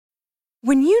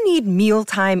When you need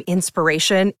mealtime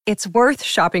inspiration, it's worth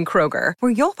shopping Kroger,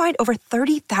 where you'll find over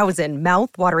 30,000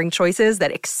 mouth-watering choices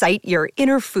that excite your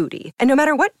inner foodie. And no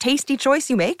matter what tasty choice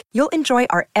you make, you'll enjoy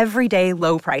our everyday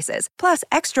low prices, plus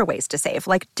extra ways to save,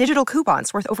 like digital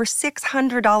coupons worth over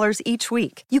 $600 each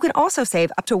week. You can also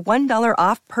save up to $1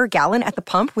 off per gallon at the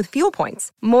pump with fuel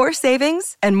points. More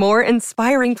savings and more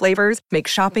inspiring flavors make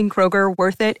shopping Kroger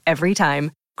worth it every time.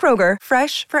 Kroger,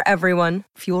 fresh for everyone.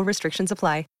 Fuel restrictions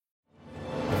apply.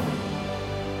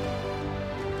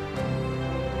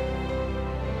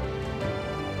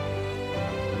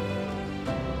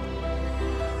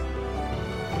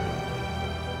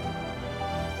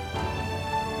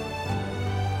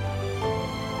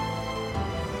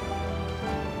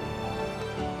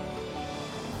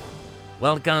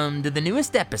 Welcome to the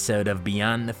newest episode of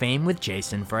Beyond the Fame with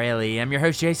Jason Fraley. I'm your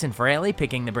host, Jason Fraley,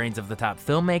 picking the brains of the top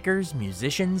filmmakers,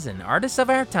 musicians, and artists of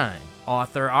our time.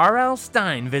 Author R.L.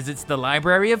 Stine visits the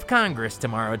Library of Congress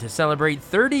tomorrow to celebrate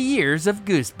 30 years of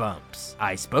Goosebumps.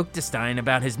 I spoke to Stine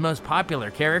about his most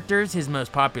popular characters, his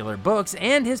most popular books,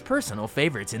 and his personal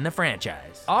favorites in the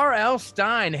franchise. R.L.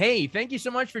 Stine, hey, thank you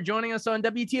so much for joining us on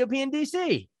WTOP in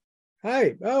DC.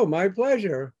 Hi, my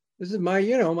pleasure. This is my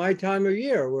time of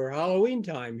year. We're Halloween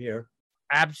time here.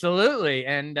 Absolutely.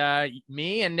 And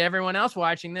me and everyone else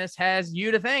watching this has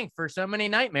you to thank for so many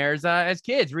nightmares as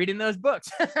kids reading those books.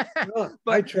 Well,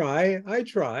 I try.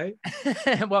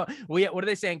 Well, what do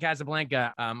they say in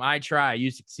Casablanca? I try, you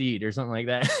succeed, or something like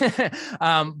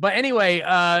that. But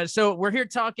anyway, so we're here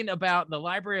talking about the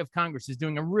Library of Congress is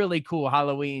doing a really cool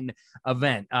Halloween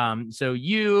event. So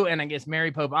you and I guess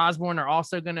Mary Pope Osborne are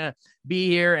also going to be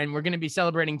here, and we're going to be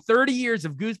celebrating 30 years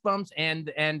of Goosebumps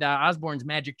and Osborne's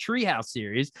Magic Treehouse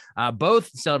series,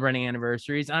 both celebrating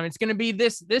anniversaries. It's going to be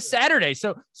this Saturday.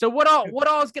 So what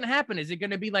all is going to happen? Is it going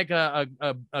to be like a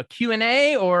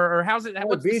Q&A or how's it?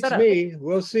 What's it beats me.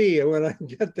 We'll see when I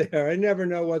get there. I never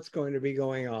know what's going to be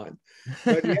going on.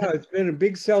 But yeah, it's been a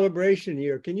big celebration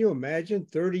year. Can you imagine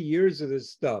 30 years of this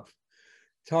stuff?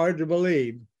 It's hard to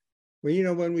believe.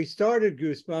 Well, when we started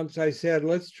Goosebumps, I said,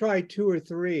 let's try 2 or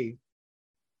 3.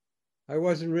 I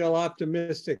wasn't real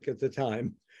optimistic at the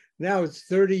time. Now it's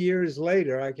 30 years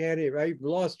later. I've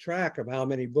lost track of how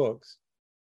many books.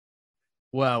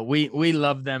 Well, we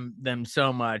love them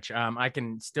so much. I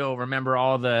can still remember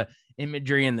all the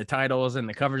imagery and the titles and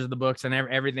the covers of the books and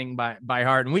everything by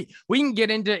heart. And we can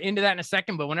get into that in a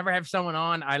second, but whenever I have someone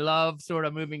on, I love sort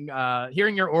of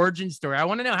hearing your origin story. I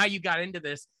want to know how you got into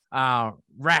this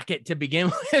racket to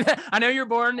begin with. I know you're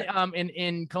born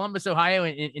in Columbus, Ohio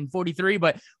in 43,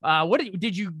 but what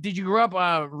did you grow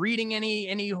up reading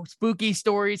any spooky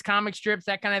stories, comic strips,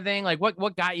 that kind of thing? Like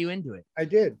what got you into it? I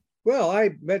did. Well, I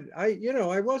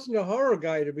wasn't a horror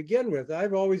guy to begin with.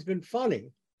 I've always been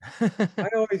funny.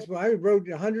 I wrote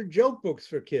 100 joke books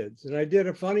for kids, and I did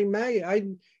a funny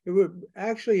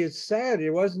it's sad.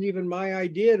 It wasn't even my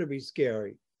idea to be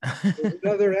scary.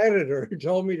 Another editor who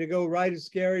told me to go write a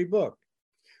scary book.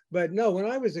 But no, when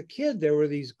I was a kid, there were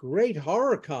these great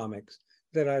horror comics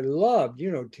that I loved,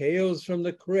 Tales from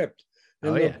the Crypt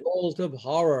and The Vault of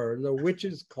Horror and The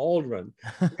Witch's Cauldron.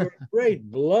 They were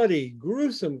great, bloody,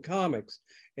 gruesome comics,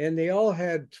 and they all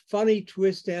had funny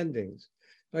twist endings.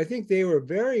 I think they were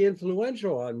very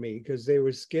influential on me because they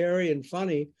were scary and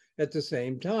funny at the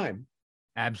same time.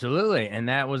 Absolutely. And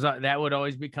that would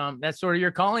always become, that's sort of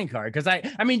your calling card. Because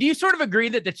I mean, do you sort of agree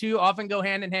that the two often go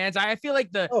hand in hand? I feel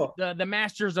like the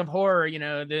masters of horror,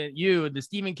 the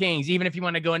Stephen Kings, even if you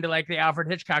want to go into like the Alfred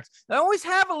Hitchcocks, they always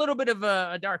have a little bit of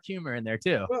a dark humor in there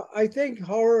too. Well, I think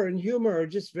horror and humor are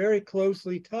just very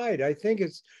closely tied. I think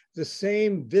it's the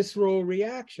same visceral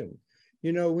reaction.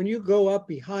 When you go up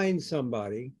behind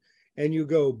somebody and you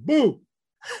go, boo,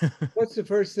 what's the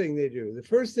first thing they do? The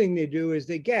first thing they do is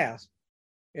they gasp.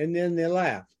 And then they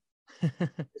laugh.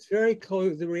 It's very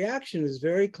close. The reaction is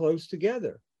very close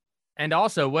together. And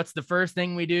also, what's the first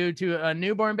thing we do to a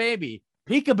newborn baby?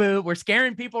 Peekaboo. We're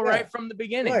scaring people right from the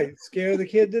beginning. Right. Scare the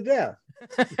kid to death.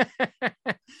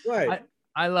 Right.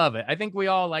 I love it. I think we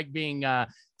all like being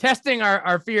testing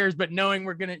our fears, but knowing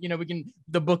we're gonna,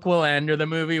 the book will end or the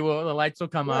lights will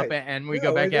come up and we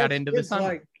go back out into the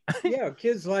sun.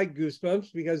 Kids like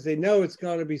Goosebumps because they know it's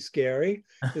going to be scary.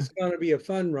 It's going to be a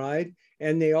fun ride,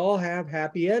 and they all have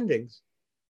happy endings.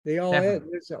 They're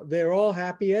all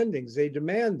happy endings. They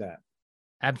demand that.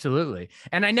 Absolutely.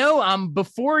 And I know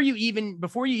before you even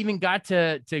got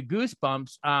to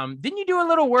Goosebumps, didn't you do a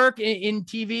little work in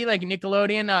TV like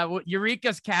Nickelodeon,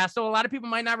 Eureka's Castle? A lot of people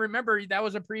might not remember that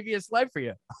was a previous life for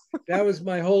you. That was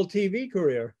my whole TV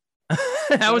career.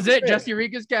 That was it? Just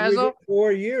Eureka's Castle?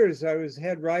 4 years, I was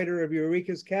head writer of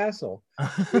Eureka's Castle,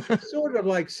 which was sort of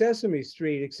like Sesame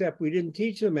Street, except we didn't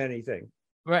teach them anything.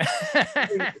 Right.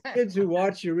 The kids who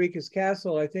watched Eureka's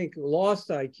Castle, I think, lost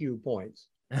IQ points.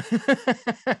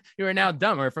 You are now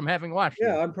dumber from having watched it.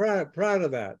 Yeah, I'm proud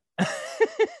of that.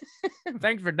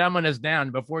 Thanks for dumbing us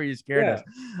down before you scared us.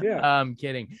 Yeah. I'm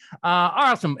kidding.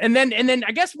 Awesome. And then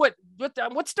I guess what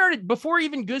started before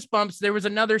even Goosebumps, there was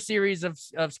another series of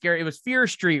scary. It was Fear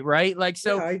Street, right? Like,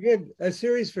 so yeah, I did a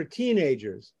series for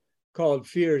teenagers called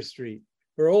Fear Street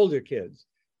for older kids.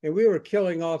 And we were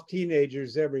killing off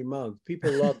teenagers every month.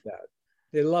 People love that.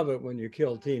 They love it when you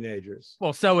kill teenagers.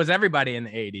 Well, so was everybody in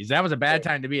the 80s. That was a bad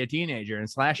time to be a teenager in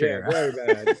slasher era. Very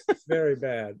bad. Very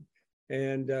bad.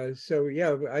 And so,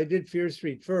 yeah, I did Fear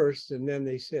Street first. And then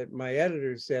my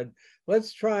editor said,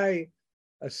 let's try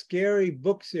a scary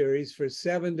book series for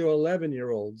 7 to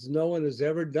 11-year-olds. No one has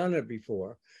ever done it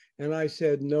before. And I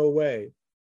said, no way.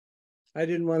 I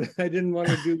didn't want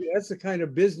to do, that's the kind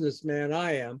of businessman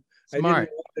I am. Smart. I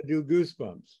didn't want to do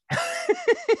Goosebumps.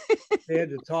 They had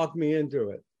to talk me into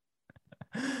it.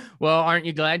 Well, aren't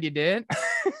you glad you did?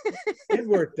 It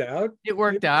worked out. It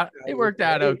worked out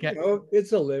okay. You know,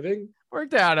 it's a living.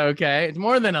 Worked out okay. It's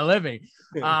more than a living.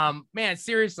 Man,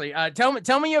 seriously.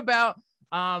 Tell me about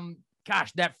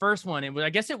that first one. I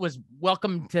guess it was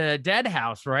Welcome to Dead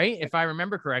House, right? If I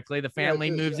remember correctly, the family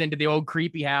moves into the old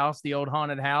creepy house, the old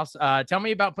haunted house. Tell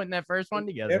me about putting that first one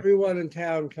together. Everyone in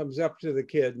town comes up to the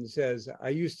kid and says, I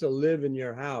used to live in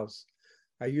your house.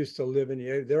 I used to live in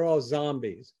your, they're all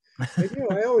zombies. But,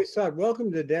 I always thought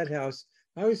Welcome to Dead House,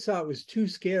 I always thought it was too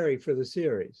scary for the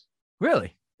series.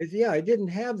 Really? I didn't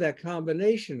have that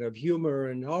combination of humor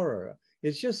and horror.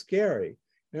 It's just scary.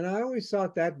 And I always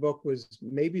thought that book was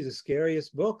maybe the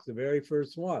scariest book, the very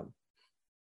first one.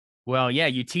 Well, yeah,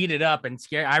 you teed it up and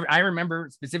scared. I remember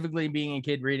specifically being a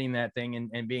kid reading that thing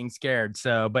and being scared.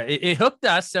 So, but it hooked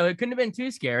us. So it couldn't have been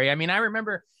too scary. I mean, I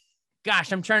remember,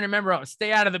 gosh, I'm trying to remember,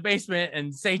 Stay Out of the Basement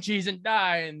and Say Cheese and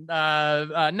Die and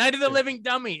Night of the Living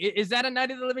Dummy. Is that a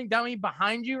Night of the Living Dummy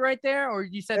behind you right there? Or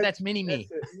you said that's Mini-Me?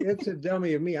 It's a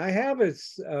dummy of me. I have a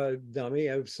dummy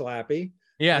of Slappy.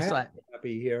 Yeah,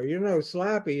 Slappy here.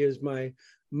 Slappy is my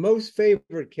most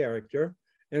favorite character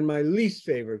and my least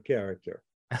favorite character.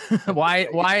 Why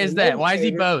is that? Why is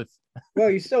he both? Well,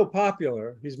 he's so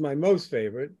popular. He's my most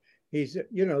favorite. He's,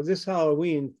 this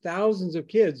Halloween, thousands of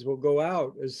kids will go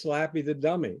out as Slappy the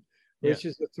Dummy, which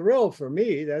is a thrill for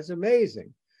me. That's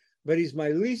amazing. But he's my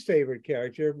least favorite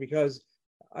character because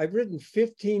I've written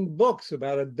 15 books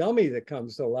about a dummy that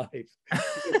comes to life.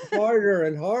 It's harder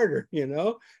and harder,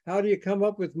 How do you come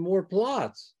up with more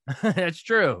plots? That's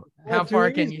true. How far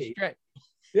can you stretch?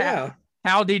 Yeah.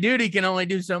 Howdy Doody can only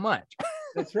do so much.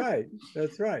 That's right.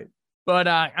 But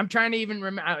I'm trying to even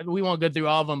remember. We won't go through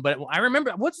all of them, but I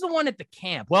remember what's the one at the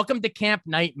camp? Welcome to Camp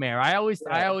Nightmare. I always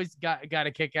got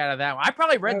a kick out of that one. I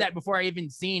probably read that before I even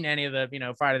seen any of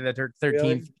the Friday the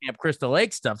 13th Camp Crystal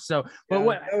Lake stuff. So,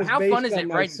 but how fun is it?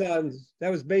 Right? That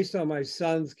was based on my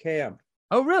son's camp.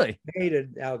 Oh, really? I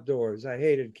hated outdoors. I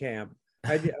hated camp.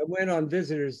 I went on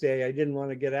Visitors Day. I didn't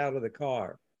want to get out of the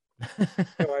car, so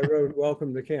I wrote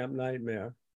Welcome to Camp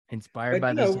Nightmare. Inspired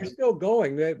by this. We're still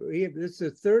going. It's the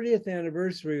 30th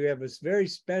anniversary. We have this very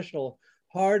special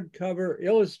hardcover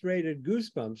illustrated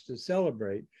Goosebumps to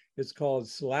celebrate. It's called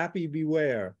Slappy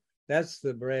Beware. That's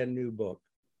the brand new book.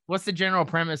 What's the general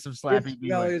premise of Slappy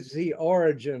Beware? It's the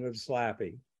origin of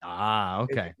Slappy. Ah,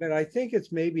 okay. But I think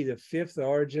it's maybe the 5th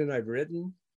origin I've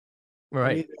written.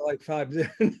 Right. Like 5.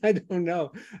 I don't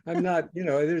know. I'm not,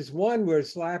 there's one where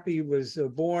Slappy was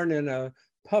born in a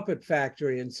puppet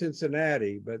factory in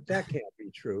Cincinnati, but that can't be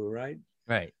true, right?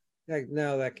 Right.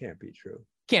 No, that can't be true.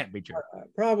 Can't be true. I'll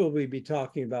probably be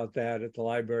talking about that at the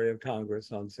Library of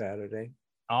Congress on Saturday.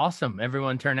 Awesome.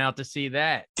 Everyone turn out to see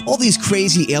that. All these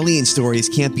crazy alien stories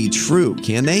can't be true,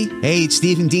 can they? Hey, it's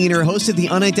Stephen Diener, host of the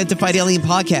Unidentified Alien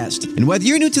Podcast. And whether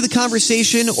you're new to the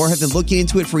conversation or have been looking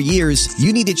into it for years,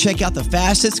 you need to check out the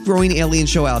fastest growing alien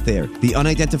show out there, the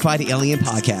Unidentified Alien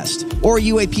Podcast, or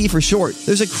UAP for short.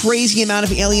 There's a crazy amount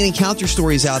of alien encounter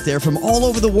stories out there from all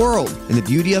over the world. And the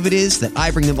beauty of it is that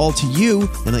I bring them all to you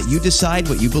and let you decide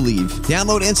what you believe.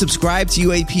 Download and subscribe to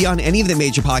UAP on any of the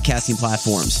major podcasting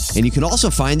platforms. And you can also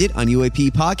find it on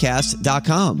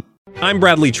UAPpodcast.com. I'm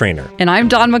Bradley Trainer. And I'm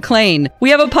Don McClain. We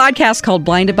have a podcast called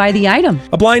Blinded by the Item.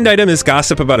 A blind item is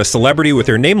gossip about a celebrity with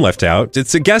their name left out.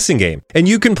 It's a guessing game, and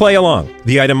you can play along.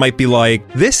 The item might be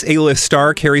like, this A-list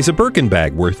star carries a Birkin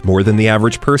bag worth more than the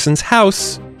average person's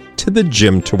house to the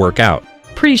gym to work out.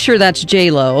 Pretty sure that's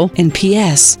J-Lo. And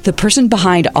P.S. the person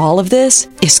behind all of this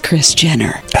is Kris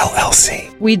Jenner,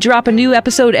 LLC. We drop a new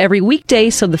episode every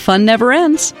weekday so the fun never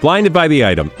ends. Blinded by the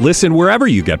Item. Listen wherever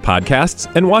you get podcasts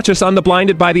and watch us on the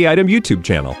Blinded by the Item YouTube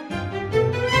channel.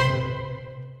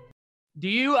 Do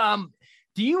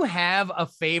you have a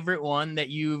favorite one that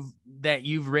you've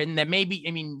written that maybe,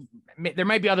 I mean, there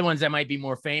might be other ones that might be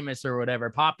more famous or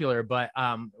whatever, popular, but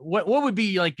what would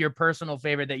be like your personal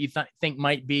favorite that you think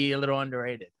might be a little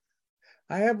underrated?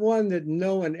 I have one that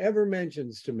no one ever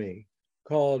mentions to me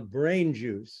called Brain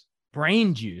Juice.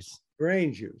 Brain Juice.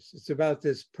 Brain Juice. It's about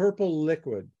this purple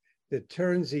liquid that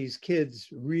turns these kids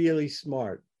really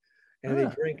smart. And they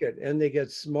drink it and they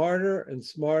get smarter and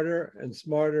smarter and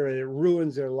smarter, and it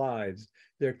ruins their lives.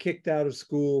 They're kicked out of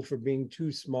school for being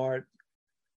too smart.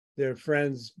 Their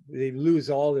friends, they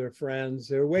lose all their friends.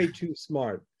 They're way too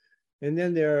smart. And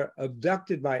then they're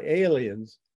abducted by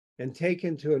aliens and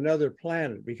taken to another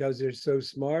planet because they're so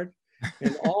smart.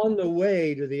 And on the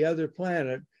way to the other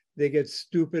planet, they get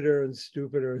stupider and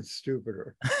stupider and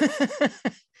stupider.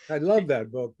 I love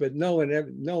that book, but no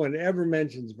one ever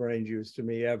mentions Brain Juice to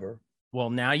me ever. Well,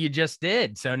 now you just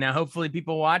did. So now hopefully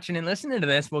people watching and listening to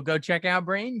this will go check out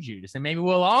Brain Juice, and maybe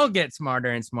we'll all get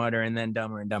smarter and smarter and then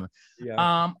dumber and dumber. Yeah.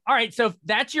 All right. So if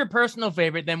that's your personal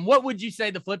favorite, then what would you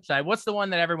say the flip side? What's the one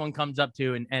that everyone comes up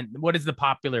to, and what is the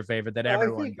popular favorite that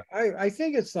everyone? I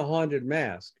think it's The Haunted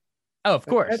Mask. Oh, of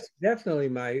course. That's definitely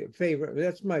my favorite.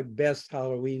 That's my best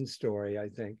Halloween story, I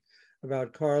think,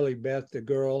 about Carly Beth, the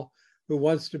girl who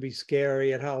wants to be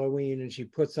scary at Halloween, and she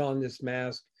puts on this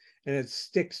mask and it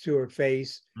sticks to her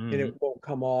face and it won't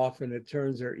come off, and it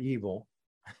turns her evil.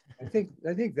 I think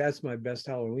that's my best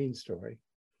Halloween story.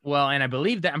 Well, and I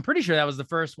believe that, I'm pretty sure that was the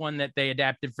first one that they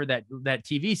adapted for that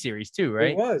TV series too,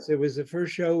 right? It was the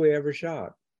first show we ever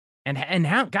shot. And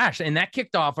how, gosh, and that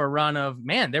kicked off a run of,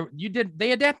 man,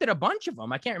 they adapted a bunch of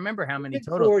them. I can't remember how many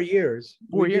total. 4 years.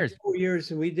 4 years. 4 years,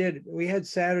 and we had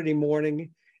Saturday morning,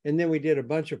 and then we did a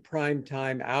bunch of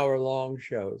primetime hour-long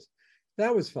shows.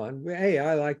 That was fun. Hey,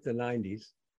 I like the 90s.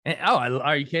 And,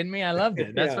 are you kidding me? I loved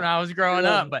it. That's when I was growing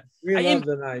up. But we love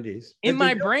the 90s. In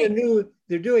my brain,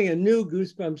 they're doing a new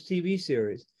Goosebumps TV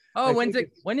series. Oh,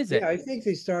 when is it? Yeah, I think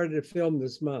they started to film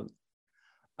this month.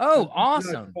 Oh, I'm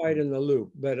awesome! not quite in the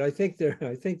loop, but I think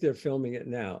they're filming it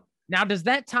now. Now, does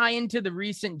that tie into the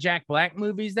recent Jack Black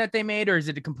movies that they made, or is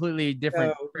it a completely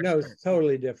different? No, it's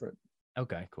totally different.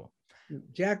 Okay, cool.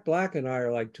 Jack Black and I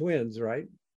are like twins, right?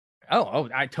 Oh,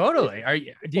 I totally.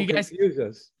 Do you guys confuse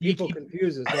us? People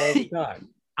confuse us all the time.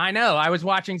 I know. I was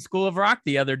watching School of Rock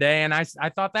the other day, and I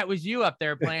thought that was you up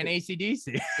there playing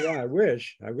AC/DC. Yeah, I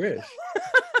wish.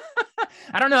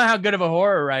 I don't know how good of a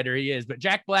horror writer he is, but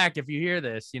Jack Black, if you hear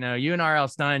this, you and R.L.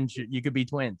 Stine, you could be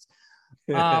twins.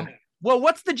 Well,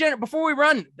 what's the before we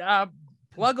run?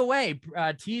 Plug away.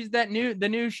 Tease the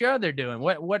new show they're doing.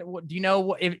 What do you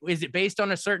know? Is it based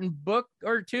on a certain book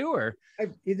or two, or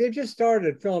they just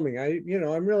started filming?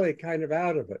 I'm really kind of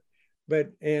out of it,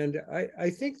 but I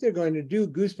think they're going to do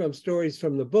Goosebumps stories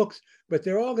from the books, but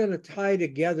they're all going to tie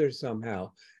together somehow.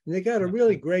 And they got a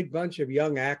really great bunch of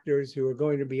young actors who are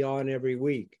going to be on every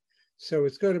week, so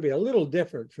it's going to be a little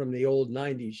different from the old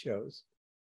 '90s shows.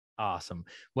 Awesome.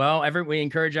 Well, we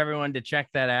encourage everyone to check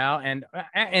that out. And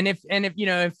if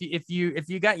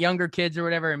you got younger kids or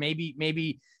whatever,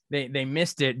 maybe they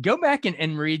missed it, go back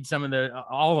and read some of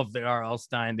all of the R.L.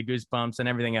 Stine, the Goosebumps and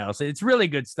everything else. It's really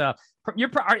good stuff.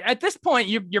 At this point,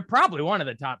 you're probably one of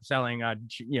the top selling,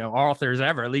 authors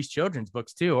ever, at least children's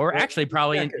books too, or actually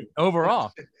probably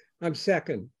overall. I'm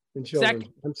second in children's.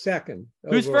 I'm second.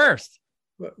 Who's first?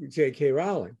 J.K.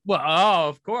 Rowling. Well,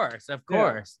 of course. Yeah.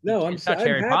 No, I'm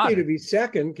happy to be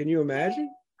second. Can you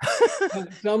imagine?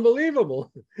 It's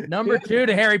unbelievable. Number 2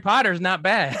 to Harry Potter is not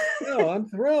bad. No, I'm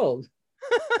thrilled.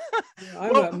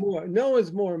 No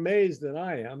one's more amazed than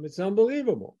I am. It's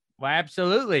unbelievable. Well,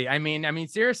 absolutely. I mean,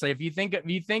 seriously, if you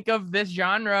think of this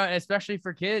genre, especially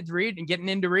for kids getting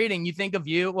into reading, you think of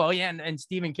you. Well, yeah, and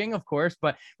Stephen King, of course.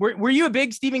 But were you a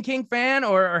big Stephen King fan,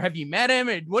 or have you met him?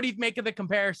 And what do you make of the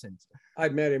comparisons? I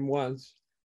met him once,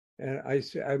 and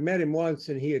I met him once,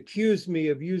 and he accused me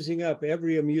of using up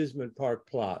every amusement park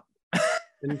plot,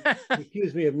 and he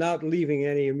accused me of not leaving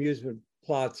any amusement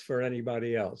plots for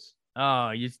anybody else.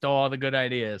 Oh, you stole all the good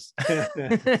ideas.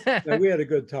 No, we had a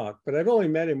good talk, but I've only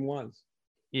met him once.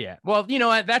 Yeah. Well, you know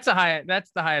what? That's the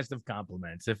highest of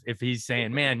compliments. If he's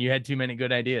saying, man, you had too many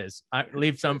good ideas,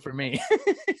 leave some for me.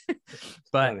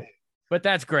 But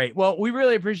that's great. Well, we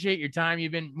really appreciate your time.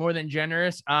 You've been more than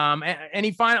generous.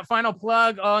 Any final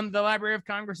plug on the Library of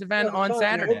Congress event on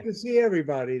Saturday? I hope to see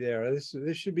everybody there. This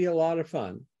should be a lot of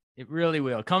fun. It really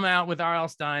will. Come out with R.L.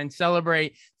 Stine,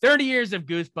 celebrate 30 years of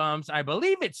Goosebumps. I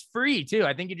believe it's free too.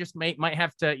 I think you just might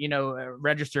have to,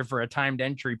 register for a timed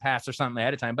entry pass or something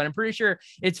ahead of time, but I'm pretty sure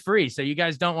it's free. So you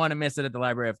guys don't want to miss it at the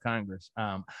Library of Congress.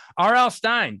 R.L.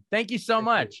 Stine, thank you so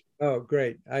much. Oh,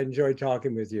 great. I enjoyed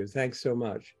talking with you. Thanks so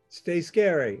much. Stay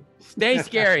scary. Stay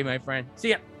scary, my friend. See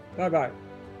ya. Bye-bye.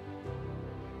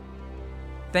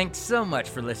 Thanks so much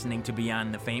for listening to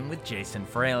Beyond the Fame with Jason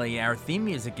Fraley. Our theme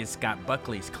music is Scott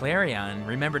Buckley's Clarion.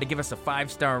 Remember to give us a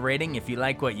 5-star rating if you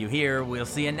like what you hear. We'll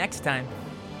see you next time.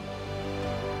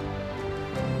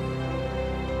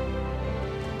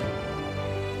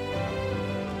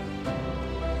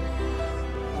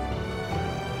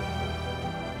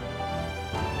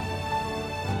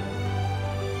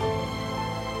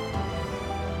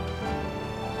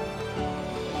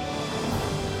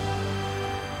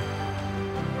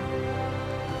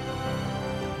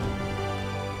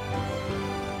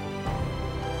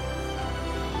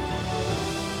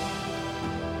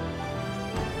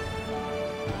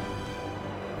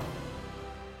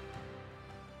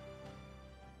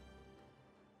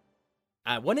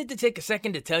 I wanted to take a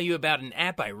second to tell you about an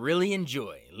app I really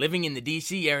enjoy. Living in the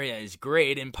DC area is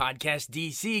great, and Podcast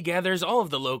DC gathers all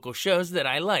of the local shows that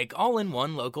I like all in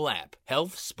one local app.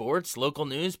 Health, sports, local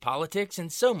news, politics,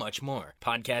 and so much more.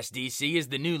 Podcast DC is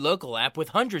the new local app with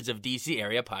hundreds of DC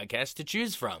area podcasts to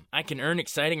choose from. I can earn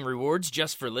exciting rewards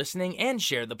just for listening and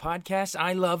share the podcasts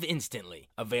I love instantly.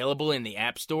 Available in the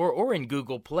App Store or in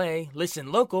Google Play, listen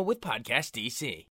local with Podcast DC.